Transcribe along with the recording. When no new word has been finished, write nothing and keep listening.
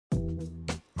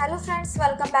Hello friends,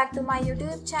 welcome back to my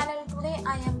YouTube channel. Today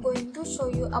I am going to show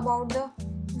you about the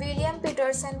William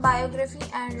Petersen biography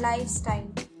and lifestyle.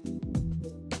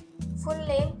 Full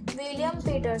name William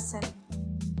Petersen.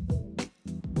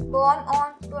 Born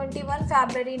on 21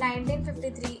 February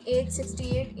 1953, age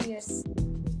 68 years.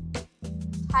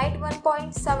 Height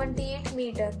 1.78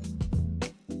 meter.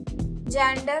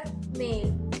 Gender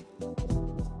male.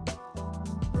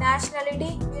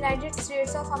 Nationality United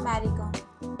States of America.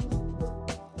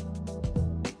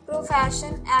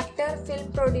 Profession actor,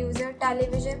 film producer,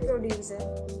 television producer.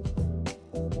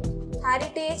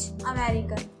 Heritage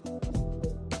American.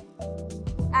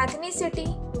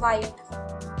 Ethnicity white.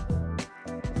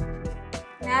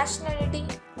 Nationality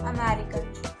American.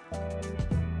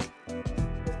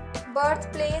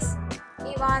 Birthplace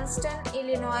Evanston,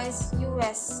 Illinois,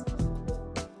 US.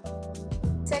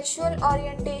 Sexual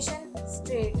orientation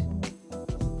straight.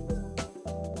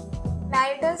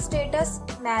 Marital status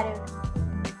married.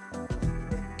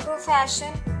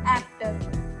 Profession actor.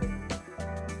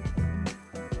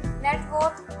 Net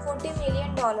worth $40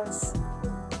 million.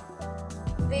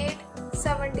 Weight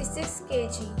 76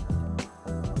 kg.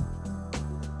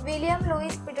 William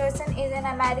Louis Petersen is an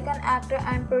American actor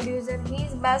and producer. He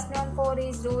is best known for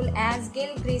his role as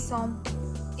Gil Grissom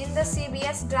in the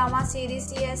CBS drama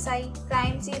series CSI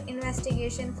Crime Scene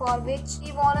Investigation, for which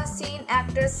he won a Scene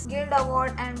Actors Guild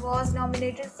Award and was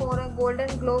nominated for a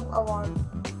Golden Globe Award.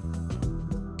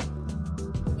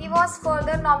 He was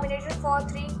further nominated for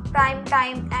 3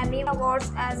 Primetime Emmy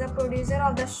Awards as a producer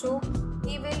of the show.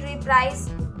 He will reprise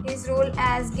his role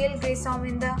as Gil Grissom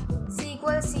in the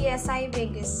sequel CSI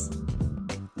Vegas.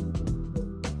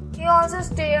 He also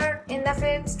starred in the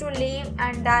films To Live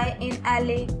and Die in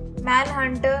LA,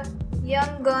 Manhunter,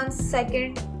 Young Guns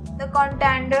 2nd, The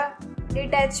Contender,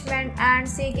 Detachment, and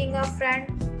Seeking a Friend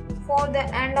for the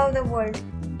End of the World.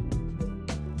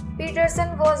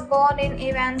 Petersen was born in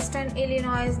Evanston,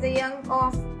 Illinois, the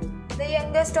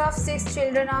youngest of 6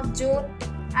 children of John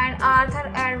and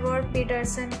Arthur Edward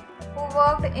Petersen, who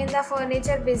worked in the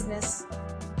furniture business.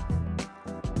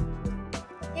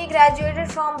 He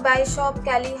graduated from Bishop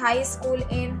Kelly High School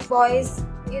in Boise,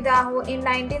 Idaho in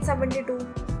 1972.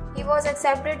 He was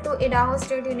accepted to Idaho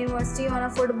State University on a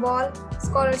football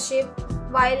scholarship.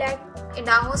 While at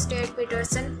Idaho State,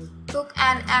 Petersen took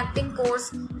an acting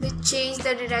course which changed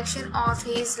the direction of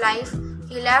his life.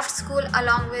 He left school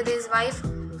along with his wife,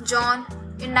 Joan,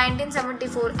 in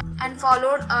 1974 and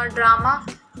followed a drama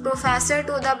professor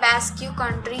to the Basque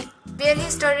Country, where he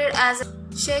studied as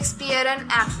a Shakespearean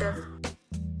actor.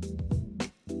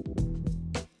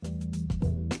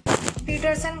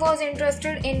 Petersen was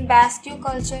interested in Basque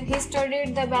culture. He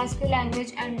studied the Basque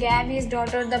language and gave his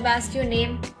daughter the Basque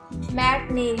name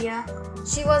Matneria.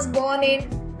 She was born in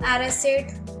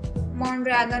Aracet,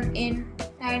 Mondragon in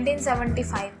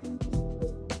 1975.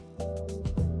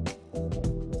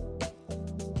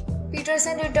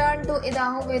 Petersen returned to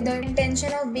Idaho with the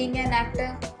intention of being an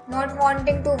actor. Not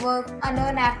wanting to work a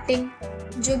non-acting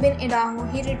job in Idaho,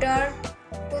 he returned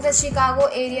to the Chicago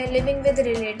area, living with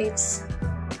relatives.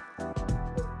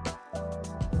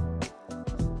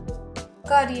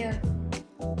 Career.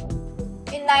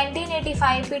 In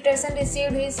 1985, Petersen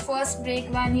received his first break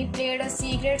when he played a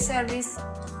Secret Service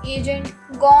agent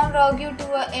gone rogue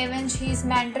to avenge his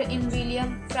mentor in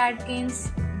William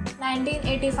Friedkin's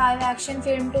 1985 action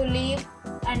film To Live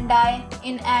and Die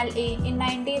in LA. In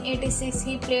 1986,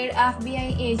 he played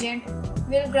FBI agent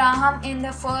Will Graham in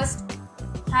the first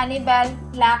Hannibal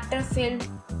Lecter film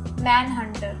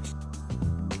Manhunter.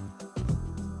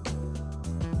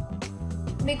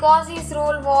 Because his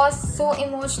role was so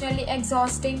emotionally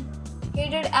exhausting, he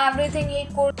did everything he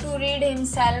could to rid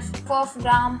himself of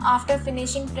Graham. After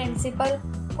finishing principal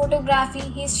photography,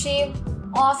 he shaved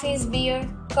off his beard,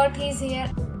 cut his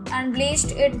hair, and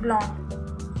bleached it blonde.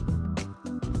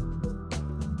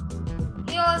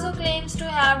 He also claims to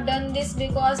have done this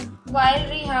because while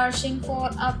rehearsing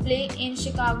for a play in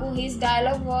Chicago, his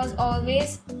dialogue was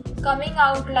always coming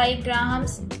out like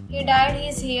Graham's. He dyed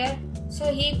his hair so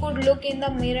he could look in the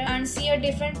mirror and see a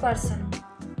different person.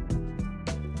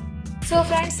 So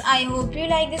friends, I hope you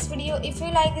like this video. If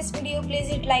you like this video, please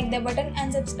hit like the button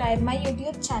and subscribe my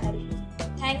YouTube channel.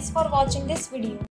 Thanks for watching this video.